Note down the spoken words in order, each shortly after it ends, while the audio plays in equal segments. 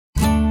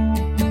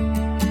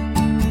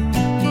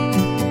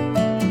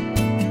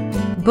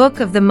Book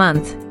of the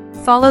Month.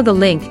 Follow the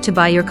link to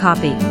buy your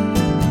copy.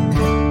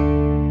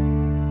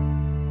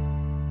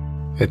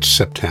 It's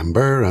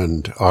September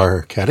and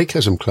our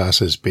catechism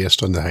classes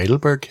based on the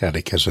Heidelberg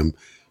Catechism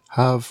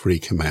have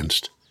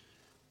recommenced.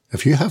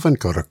 If you haven't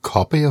got a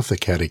copy of the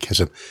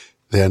catechism,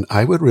 then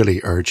I would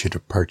really urge you to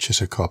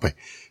purchase a copy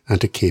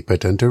and to keep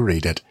it and to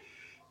read it.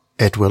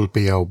 It will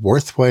be a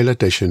worthwhile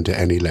addition to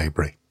any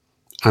library,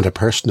 and a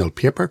personal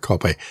paper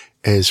copy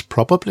is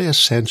probably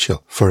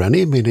essential for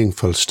any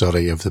meaningful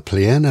study of the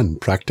plain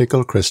and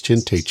practical Christian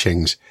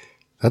teachings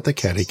that the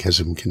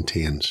catechism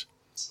contains.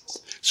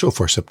 So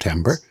for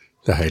September,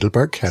 the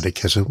Heidelberg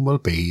Catechism will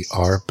be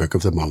our Book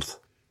of the Month.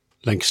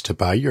 Links to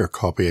buy your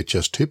copy at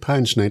just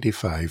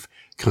 £2.95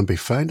 can be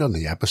found on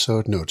the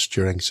episode notes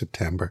during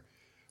September,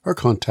 or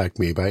contact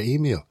me by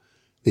email.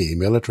 The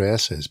email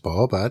address is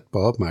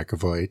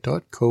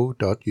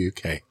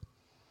bob@bobmcavoy.co.uk.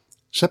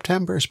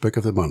 September's Book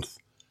of the Month,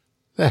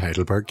 the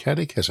Heidelberg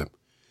Catechism.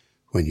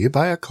 When you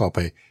buy a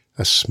copy,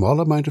 a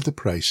small amount of the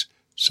price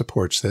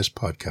supports this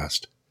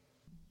podcast.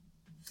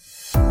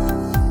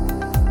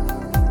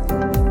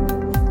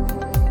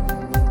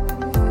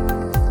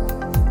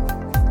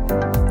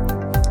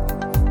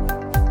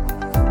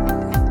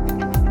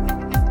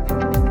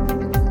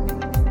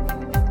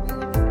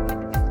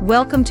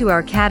 Welcome to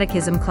our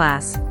Catechism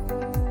class.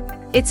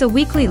 It's a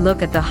weekly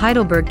look at the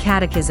Heidelberg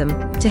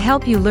Catechism to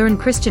help you learn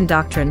Christian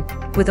doctrine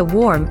with a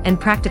warm and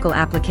practical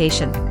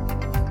application.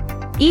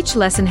 Each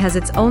lesson has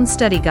its own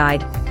study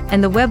guide,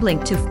 and the web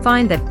link to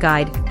find that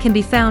guide can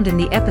be found in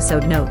the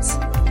episode notes.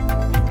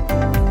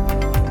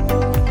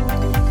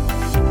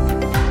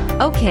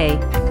 Okay,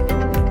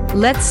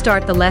 let's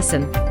start the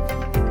lesson.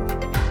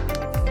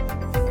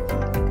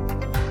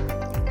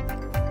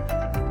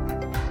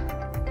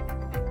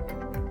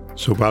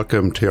 So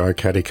welcome to our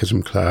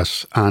Catechism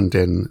class, and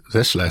in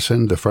this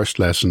lesson, the first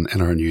lesson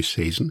in our new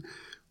season,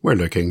 we're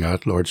looking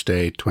at Lord's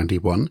Day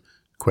 21,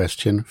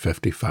 question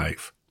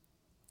 55.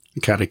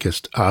 The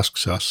Catechist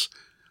asks us,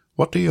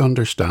 what do you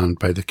understand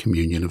by the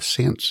communion of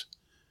saints?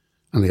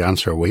 And the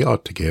answer we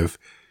ought to give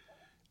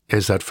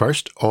is that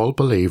first, all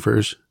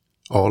believers,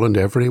 all and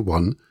every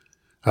one,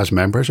 as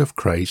members of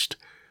Christ,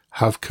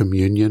 have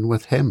communion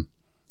with Him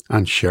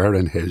and share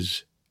in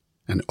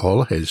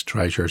all His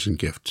treasures and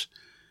gifts.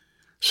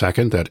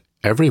 Second, that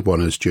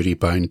everyone is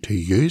duty-bound to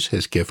use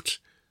his gifts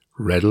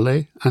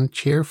readily and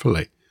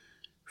cheerfully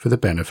for the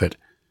benefit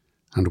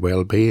and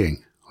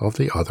well-being of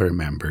the other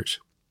members.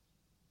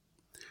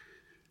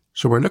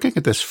 So we're looking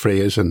at this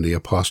phrase in the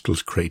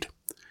Apostles' Creed,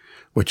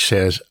 which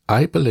says,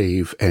 I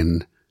believe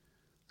in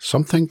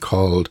something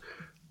called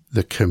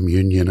the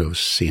communion of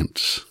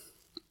saints.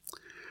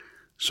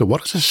 So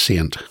what is a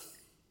saint?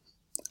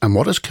 And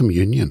what is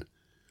communion?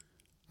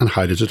 And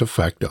how does it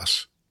affect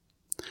us?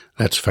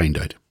 Let's find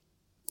out.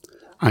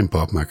 I'm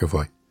Bob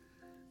McAvoy,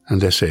 and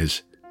this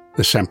is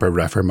the Semper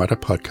Reformata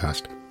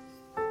podcast.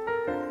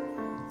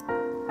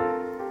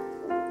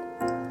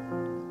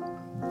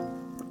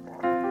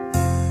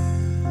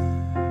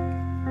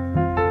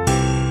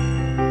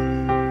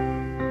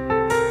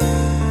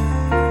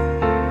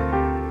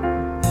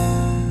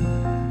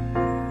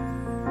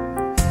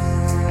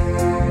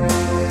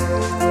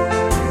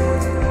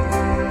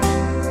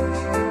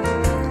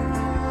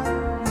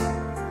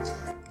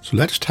 So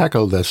let's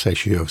tackle this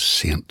issue of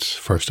saints,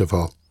 first of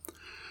all.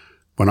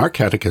 When our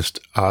catechist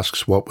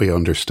asks what we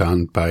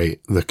understand by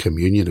the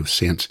communion of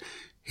saints,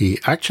 he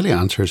actually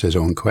answers his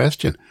own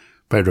question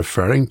by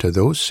referring to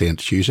those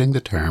saints using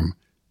the term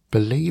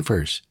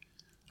believers.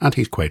 And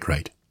he's quite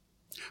right.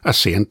 A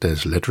saint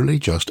is literally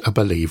just a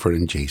believer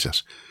in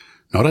Jesus,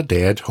 not a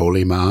dead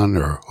holy man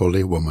or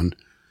holy woman,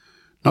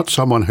 not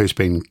someone who's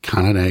been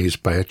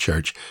canonized by a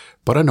church,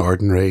 but an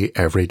ordinary,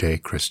 everyday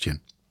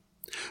Christian.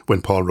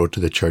 When Paul wrote to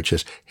the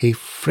churches, he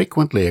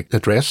frequently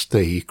addressed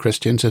the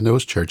Christians in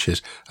those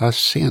churches as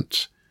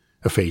saints.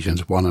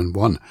 Ephesians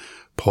 1:1,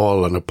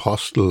 Paul, an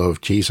apostle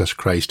of Jesus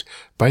Christ,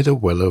 by the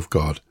will of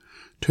God,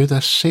 to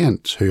the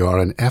saints who are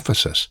in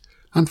Ephesus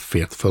and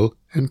faithful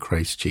in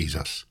Christ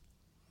Jesus.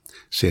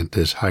 Saint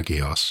is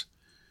hagios.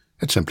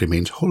 It simply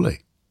means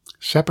holy,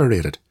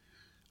 separated.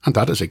 And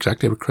that is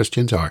exactly what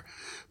Christians are.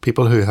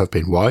 People who have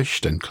been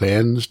washed and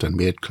cleansed and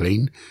made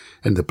clean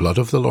in the blood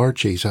of the Lord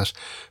Jesus.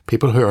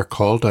 People who are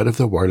called out of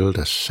the world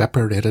as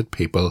separated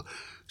people,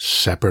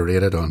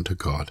 separated unto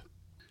God.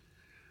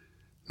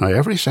 Now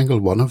every single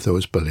one of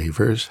those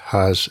believers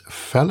has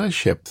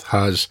fellowship,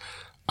 has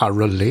a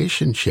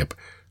relationship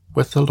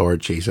with the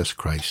Lord Jesus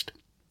Christ.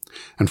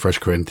 In 1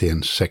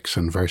 Corinthians 6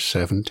 and verse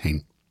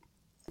 17,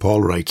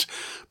 Paul writes,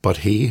 but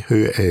he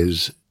who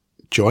is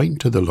joined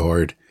to the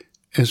Lord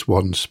is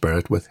one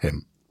spirit with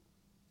him.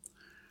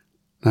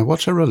 Now,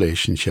 what's a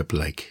relationship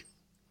like?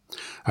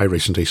 I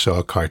recently saw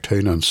a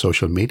cartoon on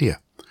social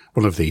media,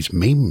 one of these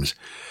memes,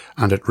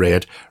 and it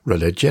read,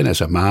 religion is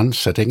a man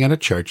sitting in a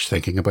church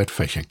thinking about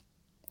fishing.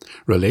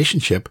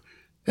 Relationship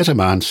is a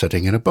man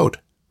sitting in a boat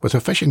with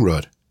a fishing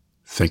rod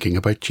thinking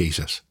about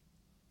Jesus.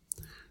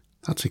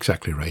 That's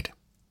exactly right.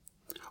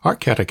 Our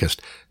catechist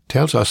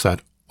tells us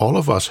that All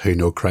of us who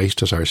know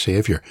Christ as our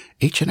Saviour,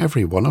 each and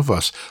every one of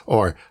us,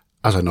 or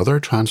as another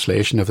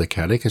translation of the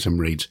Catechism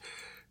reads,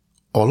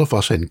 all of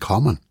us in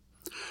common.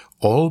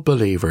 All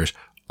believers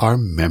are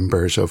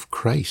members of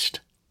Christ.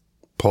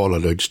 Paul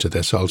alludes to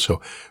this also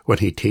when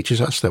he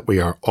teaches us that we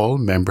are all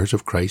members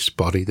of Christ's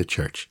body, the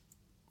Church.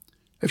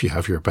 If you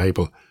have your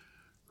Bible,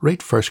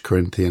 read 1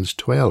 Corinthians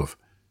 12,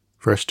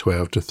 verse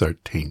 12 to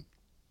 13.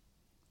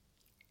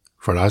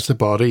 For as the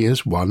body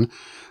is one,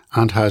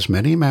 and has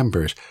many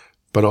members,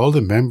 but all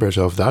the members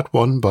of that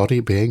one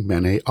body being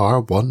many are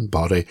one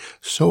body,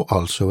 so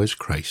also is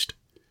Christ.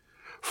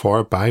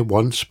 For by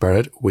one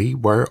Spirit we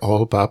were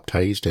all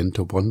baptized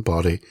into one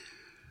body,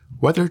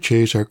 whether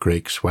Jews or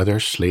Greeks, whether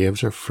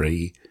slaves or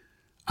free,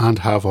 and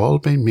have all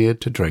been made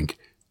to drink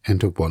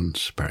into one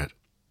Spirit.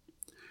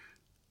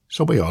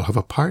 So we all have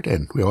a part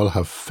in, we all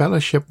have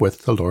fellowship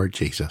with the Lord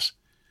Jesus.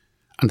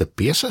 And the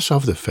basis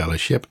of the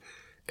fellowship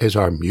is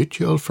our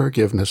mutual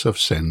forgiveness of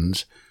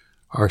sins,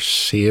 our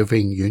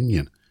saving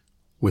union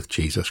with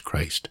Jesus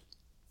Christ.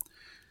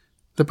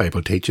 The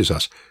Bible teaches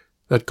us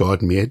that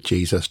God made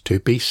Jesus to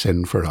be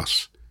sin for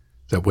us,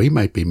 that we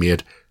might be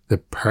made the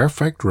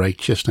perfect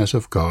righteousness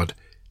of God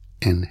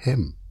in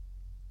him.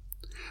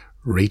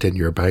 Read in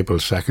your Bible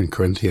 2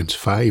 Corinthians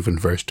 5 and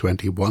verse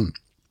 21.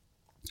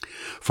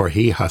 For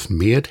he hath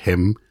made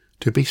him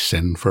to be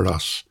sin for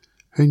us,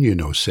 who knew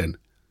no sin,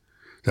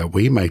 that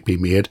we might be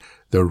made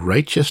the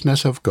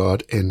righteousness of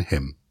God in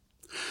him.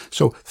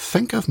 So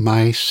think of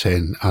my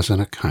sin as an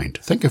account.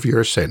 Think of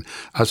your sin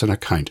as an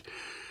account.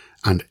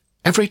 And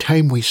every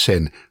time we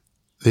sin,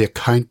 the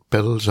account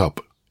builds up,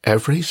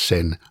 every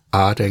sin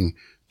adding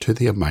to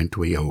the amount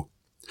we owe.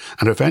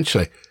 And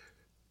eventually,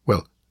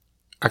 well,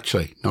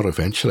 actually, not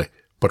eventually,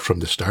 but from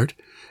the start,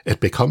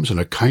 it becomes an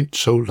account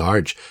so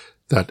large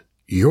that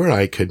you or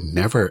I could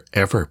never,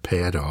 ever pay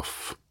it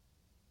off.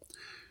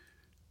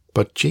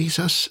 But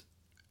Jesus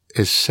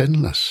is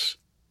sinless,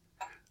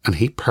 and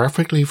he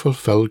perfectly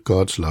fulfilled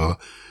God's law,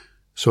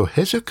 so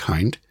his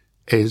account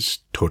is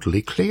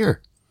totally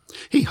clear.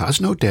 He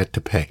has no debt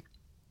to pay.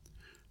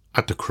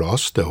 At the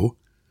cross, though,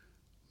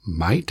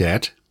 my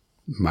debt,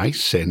 my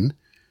sin,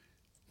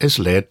 is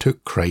laid to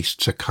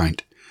Christ's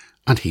account,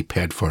 and he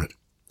paid for it.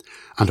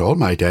 And all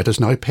my debt is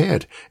now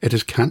paid. It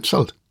is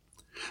cancelled.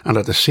 And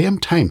at the same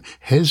time,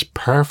 his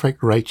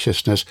perfect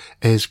righteousness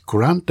is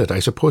granted. I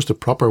suppose the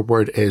proper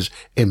word is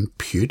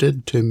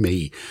imputed to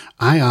me.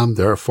 I am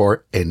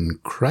therefore in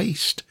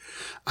Christ.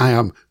 I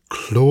am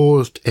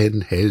clothed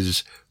in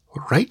his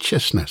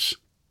righteousness.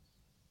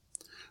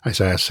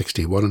 Isaiah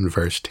 61 and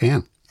verse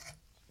 10.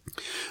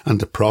 And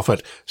the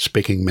prophet,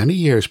 speaking many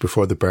years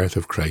before the birth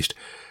of Christ,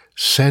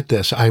 said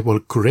this, I will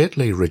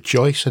greatly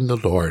rejoice in the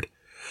Lord.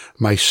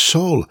 My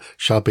soul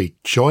shall be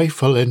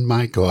joyful in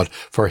my God,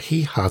 for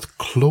he hath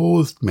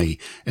clothed me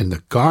in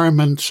the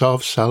garments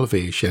of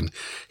salvation.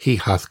 He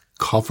hath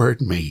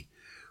covered me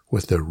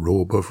with the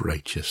robe of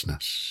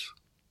righteousness.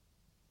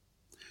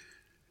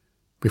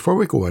 Before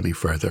we go any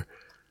further,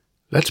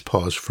 let's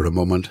pause for a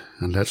moment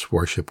and let's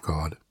worship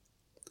God.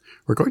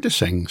 We're going to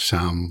sing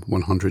Psalm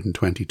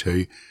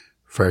 122,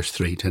 verse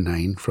 3 to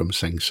 9 from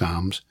Sing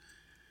Psalms.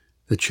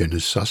 The tune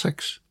is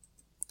Sussex.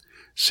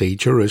 See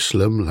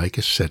Jerusalem like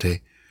a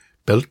city,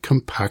 built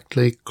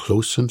compactly,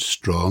 close and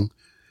strong.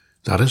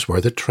 That is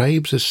where the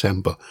tribes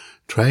assemble,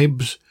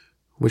 tribes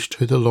which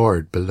to the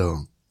Lord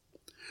belong.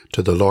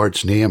 To the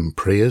Lord's name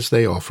praise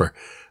they offer,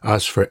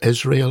 as for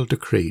Israel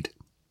decreed.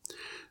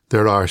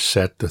 There are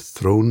set the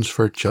thrones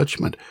for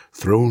judgment,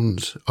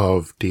 thrones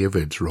of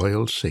David's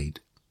royal seed.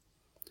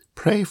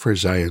 Pray for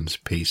Zion's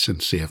peace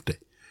and safety.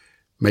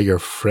 May your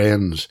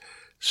friends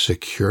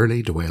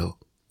securely dwell.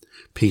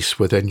 Peace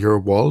within your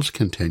walls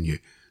continue,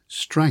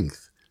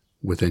 strength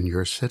within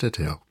your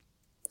citadel.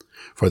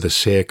 For the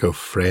sake of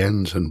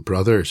friends and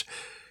brothers,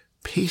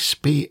 peace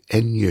be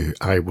in you,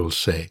 I will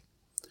say.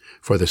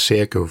 For the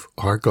sake of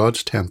our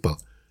God's temple,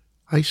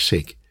 I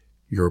seek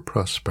your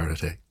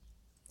prosperity.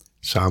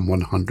 Psalm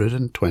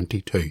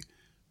 122,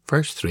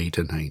 verse 3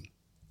 to 9.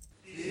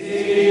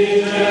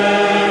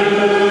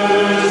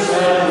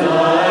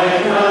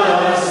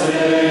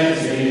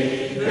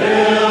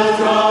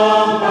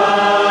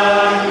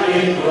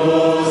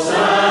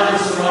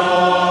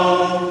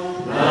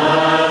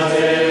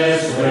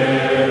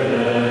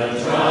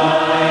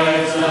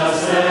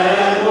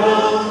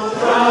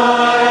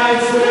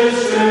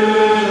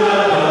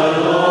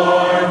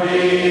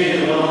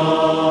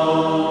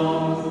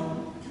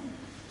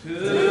 To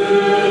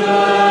the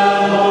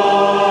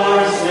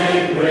horse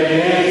they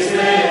praise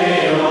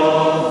they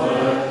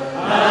offer.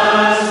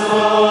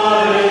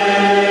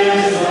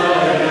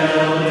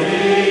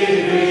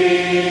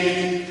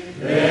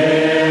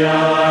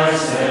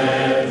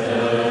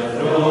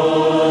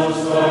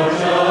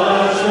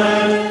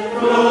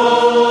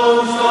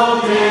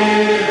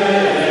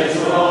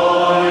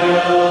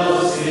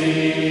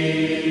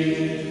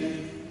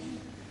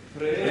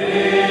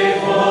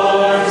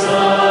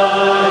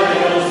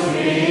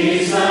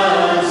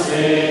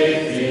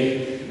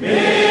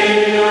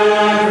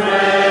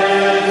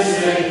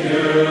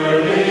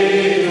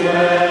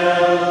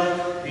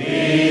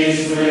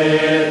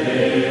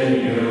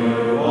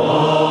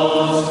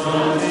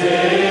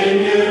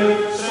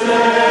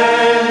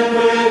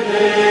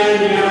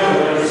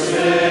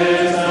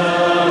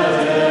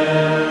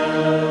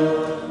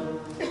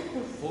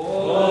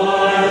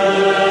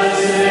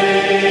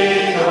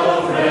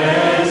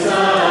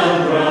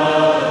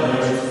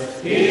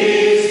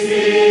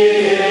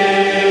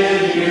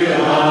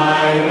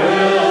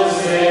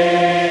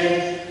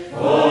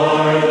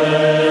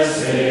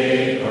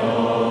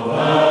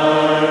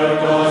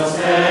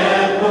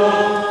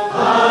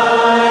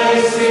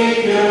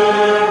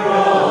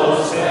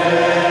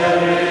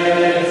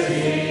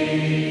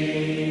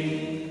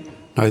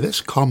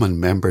 this common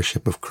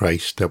membership of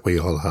Christ that we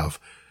all have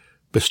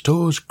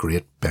bestows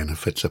great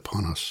benefits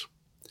upon us.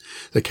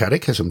 The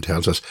Catechism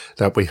tells us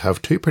that we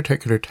have two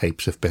particular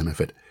types of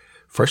benefit.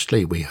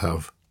 Firstly, we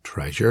have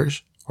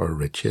treasures or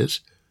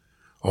riches,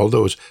 all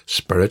those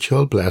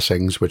spiritual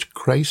blessings which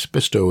Christ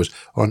bestows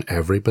on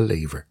every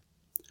believer.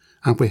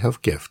 And we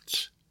have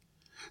gifts.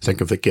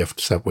 Think of the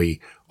gifts that we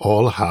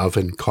all have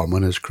in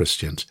common as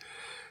Christians.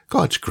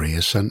 God's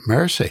grace and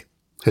mercy,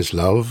 His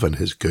love and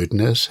His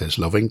goodness, His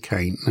loving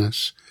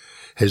kindness,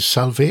 His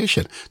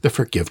salvation, the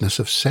forgiveness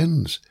of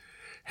sins,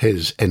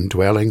 His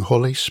indwelling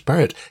Holy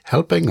Spirit,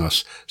 helping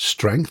us,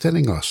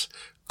 strengthening us,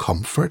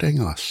 comforting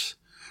us,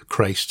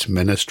 Christ's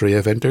ministry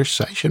of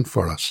intercession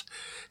for us,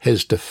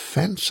 His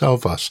defence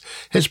of us,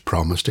 His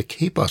promise to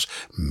keep us,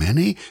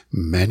 many,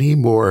 many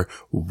more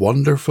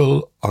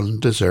wonderful,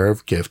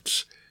 undeserved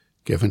gifts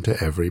given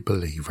to every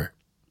believer.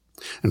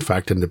 In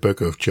fact, in the book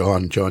of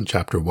John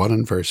chapter 1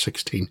 and verse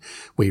 16,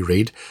 we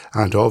read,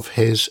 "And of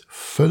His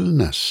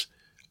fullness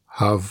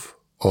have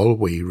all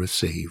we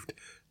received,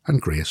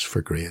 and grace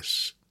for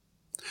grace."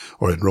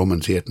 Or in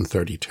Romans 8 and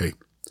 32,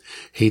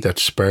 "He that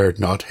spared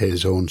not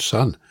His own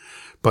Son,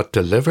 but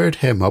delivered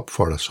Him up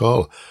for us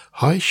all,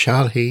 how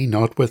shall He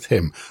not with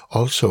Him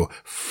also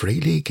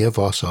freely give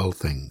us all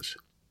things?"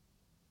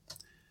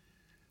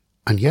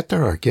 And yet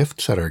there are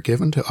gifts that are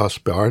given to us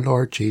by our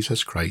Lord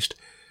Jesus Christ,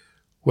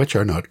 which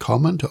are not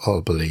common to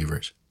all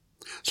believers.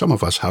 Some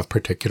of us have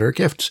particular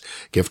gifts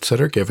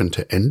that are given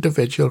to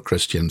individual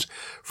Christians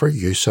for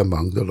use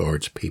among the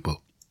Lord's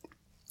people.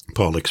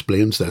 Paul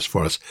explains this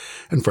for us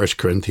in 1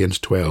 Corinthians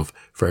 12,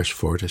 verse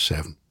 4 to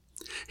 7.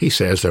 He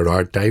says there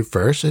are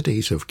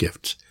diversities of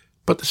gifts,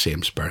 but the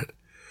same Spirit.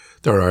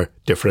 There are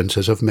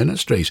differences of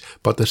ministries,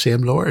 but the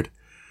same Lord.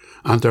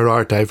 And there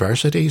are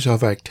diversities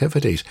of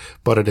activities,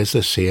 but it is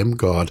the same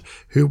God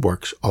who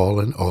works all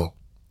in all.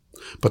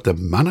 But the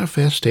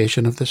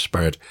manifestation of the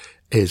Spirit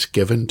is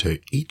given to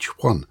each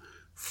one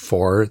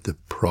for the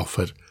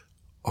profit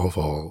of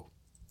all.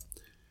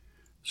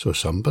 So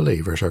some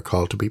believers are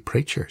called to be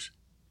preachers,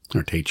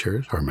 or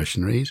teachers, or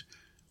missionaries,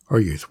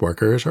 or youth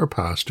workers, or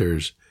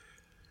pastors,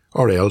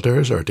 or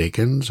elders, or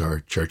deacons,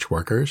 or church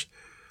workers,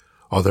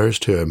 others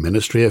to a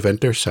ministry of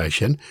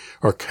intercession,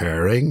 or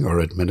caring, or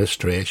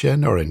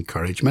administration, or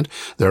encouragement.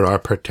 There are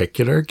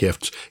particular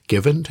gifts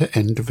given to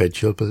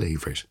individual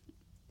believers.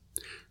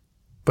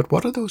 But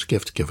what are those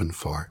gifts given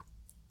for?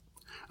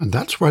 And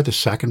that's where the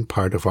second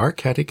part of our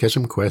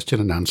Catechism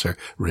question and answer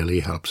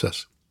really helps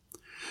us.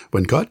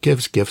 When God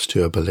gives gifts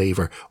to a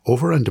believer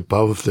over and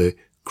above the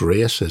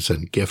graces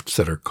and gifts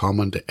that are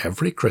common to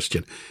every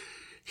Christian,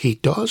 He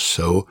does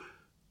so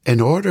in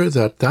order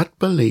that that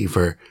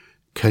believer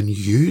can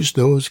use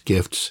those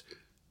gifts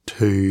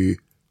to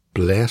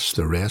bless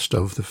the rest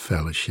of the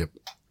fellowship.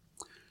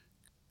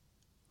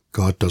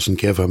 God doesn't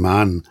give a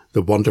man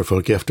the wonderful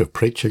gift of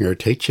preaching or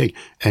teaching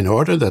in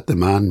order that the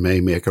man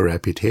may make a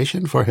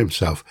reputation for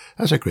himself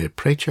as a great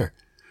preacher,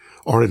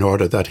 or in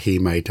order that he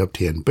might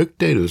obtain book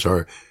deals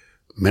or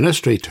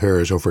ministry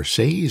tours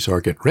overseas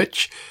or get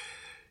rich.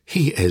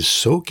 He is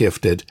so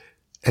gifted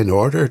in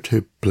order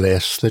to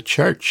bless the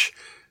church.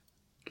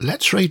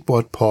 Let's read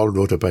what Paul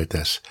wrote about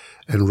this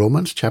in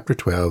Romans chapter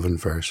 12 and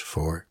verse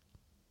 4,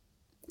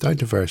 down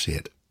to verse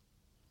 8.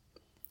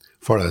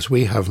 "For as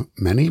we have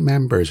many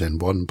members in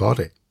one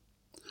body,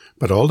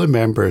 but all the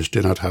members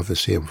do not have the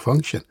same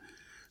function,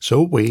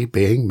 so we,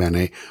 being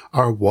many,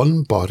 are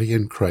one body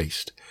in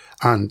Christ,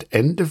 and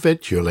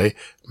individually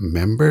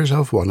members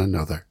of one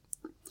another.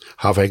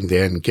 Having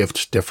then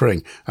gifts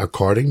differing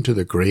according to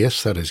the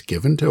grace that is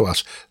given to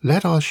us,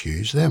 let us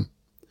use them.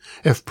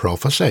 If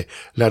prophecy,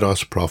 let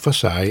us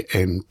prophesy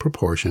in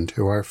proportion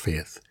to our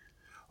faith.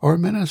 Or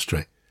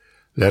ministry,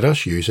 let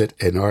us use it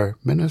in our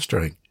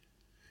ministering.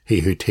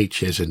 He who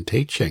teaches in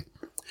teaching,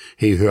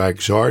 he who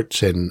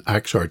exhorts in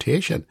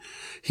exhortation,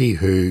 he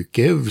who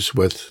gives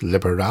with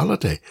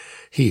liberality,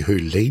 he who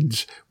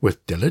leads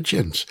with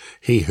diligence,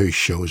 he who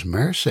shows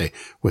mercy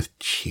with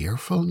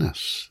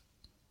cheerfulness."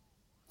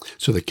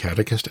 So the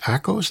Catechist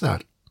echoes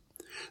that.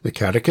 The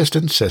Catechist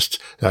insists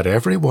that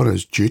everyone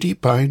is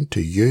duty-bound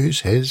to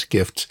use his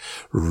gifts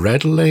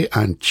readily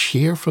and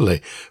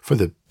cheerfully for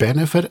the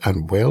benefit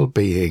and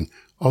well-being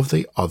of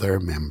the other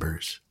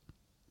members.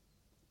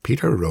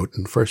 Peter wrote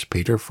in 1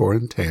 Peter 4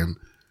 and 10,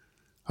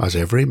 "As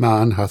every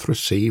man hath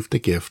received a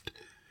gift,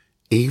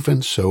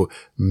 even so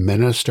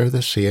minister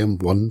the same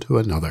one to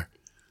another,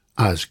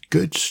 as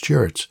good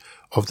stewards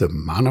of the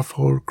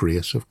manifold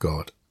grace of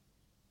God."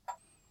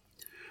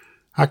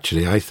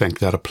 Actually, I think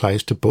that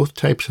applies to both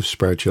types of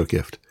spiritual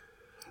gift,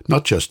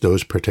 not just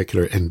those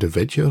particular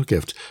individual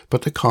gifts,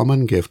 but the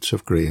common gifts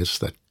of grace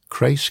that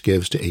Christ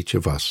gives to each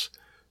of us.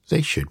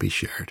 They should be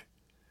shared.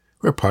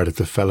 We're part of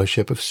the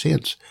fellowship of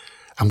saints,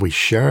 and we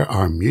share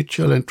our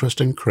mutual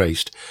interest in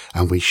Christ,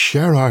 and we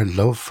share our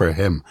love for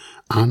Him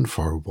and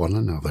for one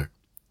another.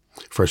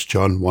 1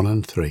 John 1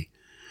 and 3,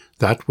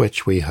 "That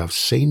which we have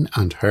seen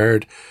and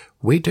heard,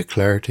 we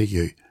declare to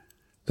you,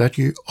 that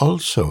you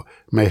also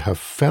may have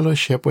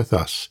fellowship with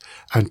us,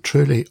 and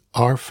truly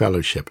our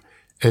fellowship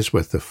is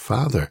with the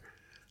Father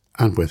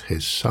and with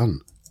his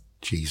Son,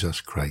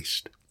 Jesus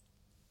Christ.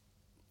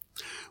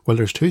 Well,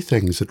 there's two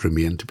things that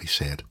remain to be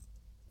said.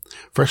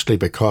 Firstly,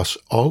 because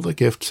all the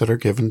gifts that are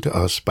given to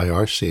us by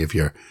our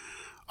Saviour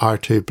are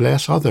to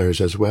bless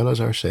others as well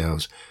as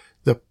ourselves,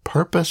 the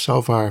purpose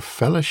of our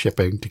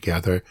fellowshipping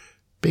together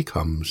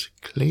becomes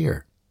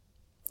clear.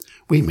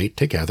 We meet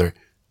together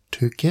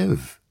to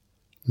give,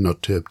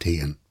 not to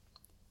obtain.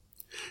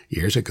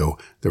 Years ago,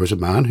 there was a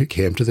man who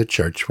came to the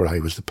church where I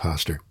was the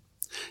pastor.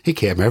 He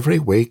came every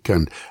week,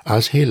 and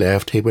as he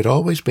left, he would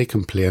always be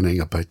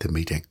complaining about the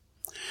meeting.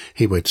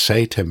 He would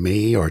say to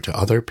me or to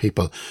other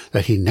people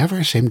that he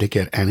never seemed to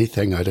get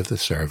anything out of the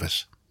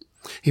service.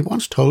 He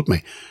once told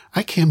me,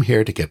 "I came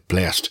here to get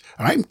blessed,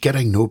 and I'm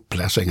getting no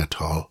blessing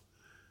at all."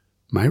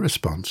 My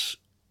response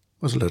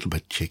was a little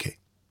bit cheeky.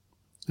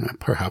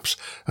 Perhaps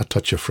a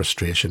touch of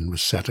frustration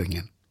was setting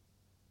in.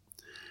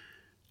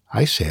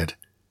 I said,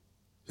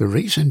 "The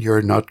reason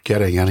you're not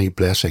getting any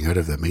blessing out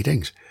of the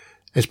meetings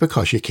is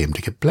because you came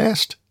to get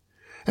blessed.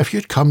 If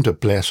you'd come to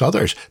bless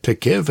others, to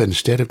give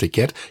instead of to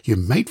get, you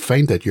might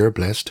find that you're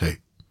blessed too."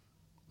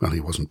 Well, he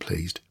wasn't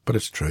pleased, but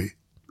it's true.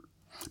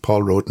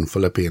 Paul wrote in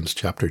Philippians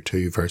chapter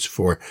 2, verse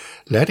 4,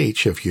 "Let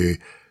each of you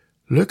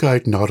look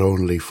out not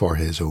only for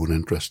his own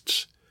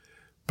interests,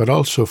 but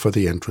also for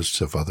the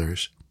interests of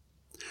others.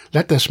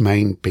 Let this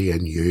mind be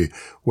in you,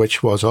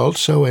 which was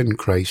also in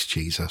Christ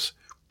Jesus,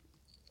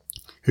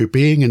 who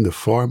being in the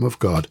form of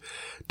God,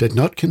 did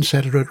not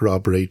consider it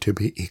robbery to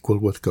be equal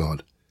with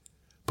God,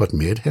 but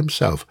made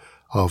himself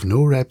of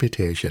no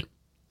reputation,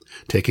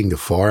 taking the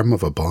form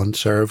of a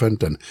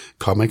bondservant and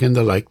coming in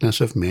the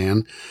likeness of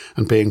men,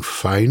 and being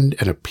found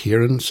in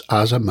appearance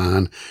as a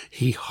man,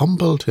 he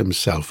humbled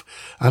himself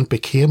and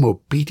became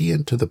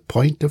obedient to the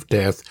point of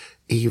death,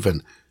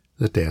 even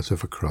the death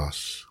of a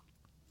cross."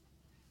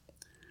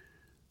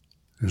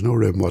 There's no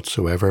room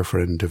whatsoever for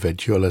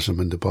individualism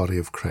in the body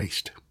of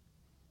Christ.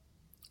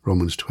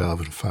 Romans 12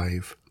 and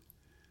 5.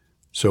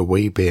 "So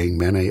we, being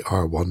many,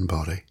 are one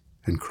body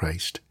in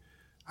Christ,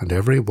 and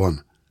every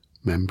one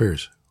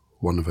members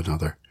one of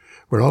another."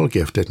 We're all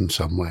gifted in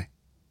some way,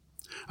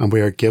 and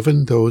we are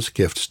given those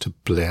gifts to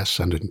bless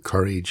and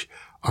encourage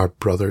our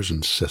brothers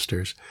and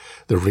sisters.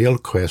 The real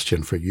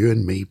question for you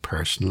and me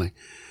personally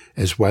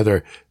is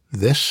whether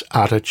this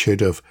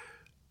attitude of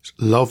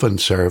love and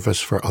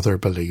service for other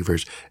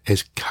believers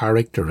is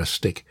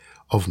characteristic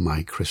of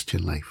my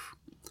Christian life,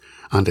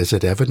 and is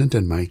it evident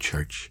in my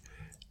church,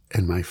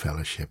 in my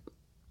fellowship.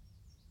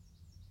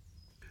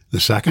 The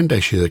second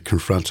issue that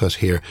confronts us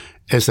here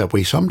is that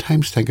we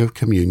sometimes think of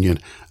communion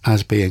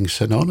as being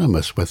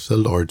synonymous with the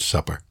Lord's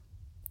Supper.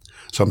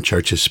 Some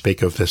churches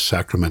speak of this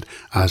sacrament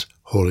as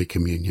Holy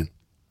Communion.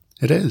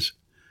 It is.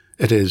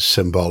 It is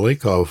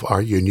symbolic of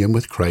our union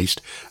with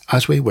Christ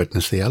as we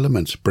witness the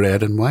elements,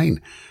 bread and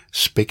wine,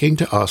 speaking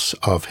to us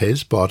of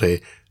his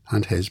body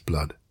and his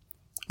blood.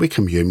 We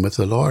commune with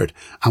the Lord,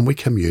 and we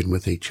commune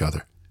with each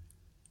other.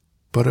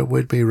 But it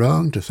would be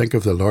wrong to think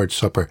of the Lord's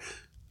Supper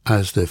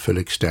as the full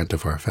extent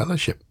of our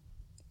fellowship.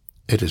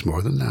 It is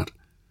more than that.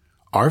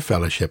 Our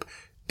fellowship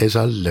is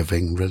a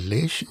living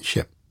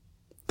relationship.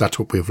 That's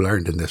what we've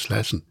learned in this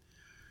lesson.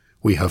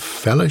 We have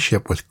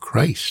fellowship with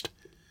Christ,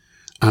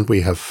 and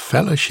we have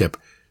fellowship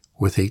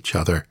with each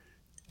other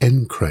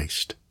in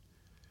Christ.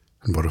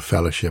 And what a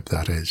fellowship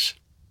that is.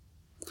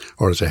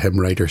 Or as a hymn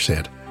writer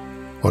said,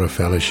 what a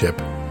fellowship,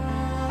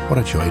 what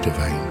a joy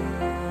divine.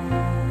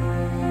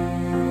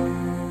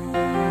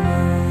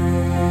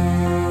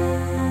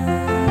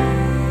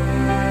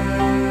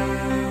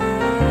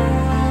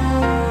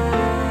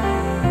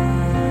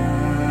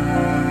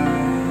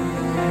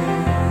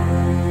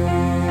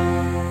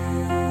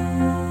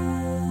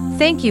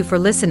 Thank you for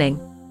listening.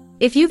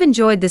 If you've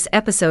enjoyed this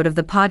episode of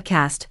the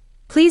podcast,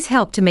 please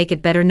help to make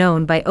it better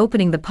known by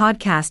opening the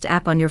podcast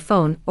app on your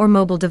phone or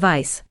mobile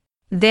device.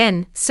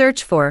 Then,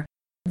 search for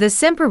the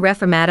Semper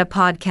Reformata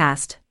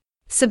podcast.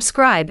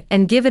 Subscribe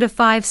and give it a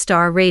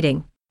 5-star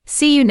rating.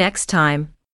 See you next time.